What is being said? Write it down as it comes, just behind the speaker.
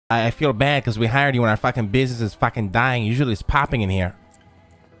I feel bad because we hired you when our fucking business is fucking dying. Usually it's popping in here.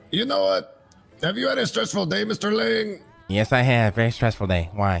 You know what? Have you had a stressful day, Mr. Ling? Yes, I have. Very stressful day.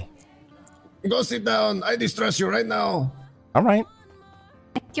 Why? Go sit down. I distress you right now. All right.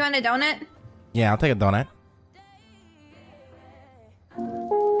 Do you want a donut? Yeah, I'll take a donut.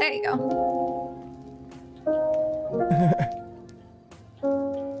 There you go.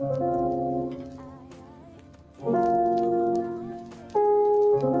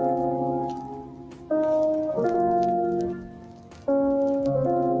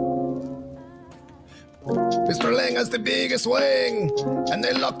 Mr. Lang has the biggest wing, and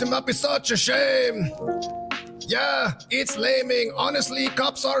they locked him up. It's such a shame. Yeah, it's laming. Honestly,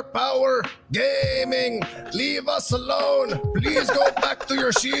 cops are power gaming. Leave us alone. Please go back to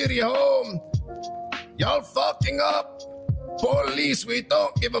your shitty home. Y'all fucking up. Police, we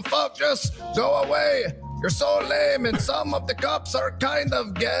don't give a fuck. Just go away. You're so lame, and some of the cops are kind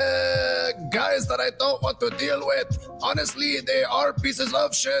of guys that I don't want to deal with. Honestly, they are pieces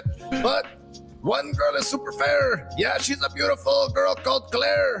of shit, but one girl is super fair. Yeah, she's a beautiful girl called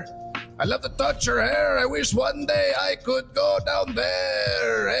Claire. I love to touch her hair. I wish one day I could go down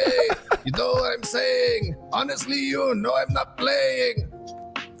there. Hey, you know what I'm saying? Honestly, you know I'm not playing.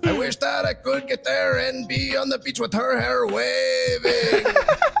 I wish that I could get there and be on the beach with her hair waving.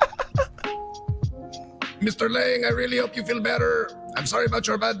 Mr. Lang, I really hope you feel better. I'm sorry about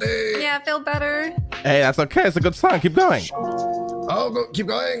your bad day. Yeah, I feel better. Hey, that's okay. It's a good song. Keep going. Oh, keep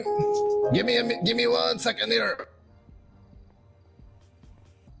going. Give me 1 second here.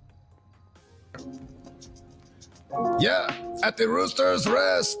 Yeah, at the Rooster's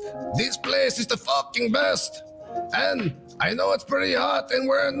Rest. This place is the fucking best. And I know it's pretty hot and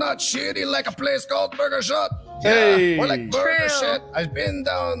we're not shitty like a place called Burger Shot. Yeah, hey. We're like burger True. shit. I've been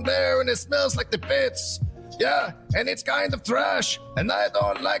down there and it smells like the pits. Yeah, and it's kind of trash. And I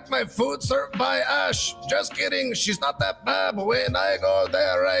don't like my food served by Ash. Just kidding, she's not that bad. But when I go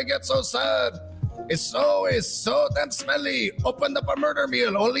there, I get so sad. It's always so damn smelly. Opened up a murder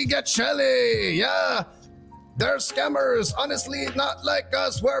meal, only get shelly. Yeah, they're scammers. Honestly, not like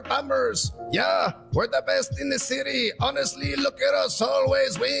us, we're bombers. Yeah, we're the best in the city. Honestly, look at us,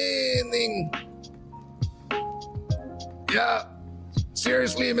 always winning. Yeah,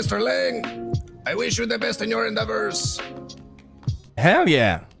 seriously, Mr. Lang, I wish you the best in your endeavors. Hell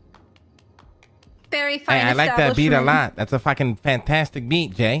yeah. Very fine. Hey, I like that beat a lot. That's a fucking fantastic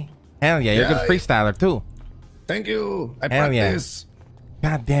beat, Jay. Hell yeah, you're a good freestyler too. Thank you. I Hell practice. Yeah.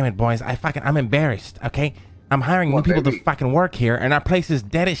 God damn it, boys. I'm embarrassed, okay? I'm hiring new people to fucking work here, and our place is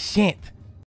dead as shit.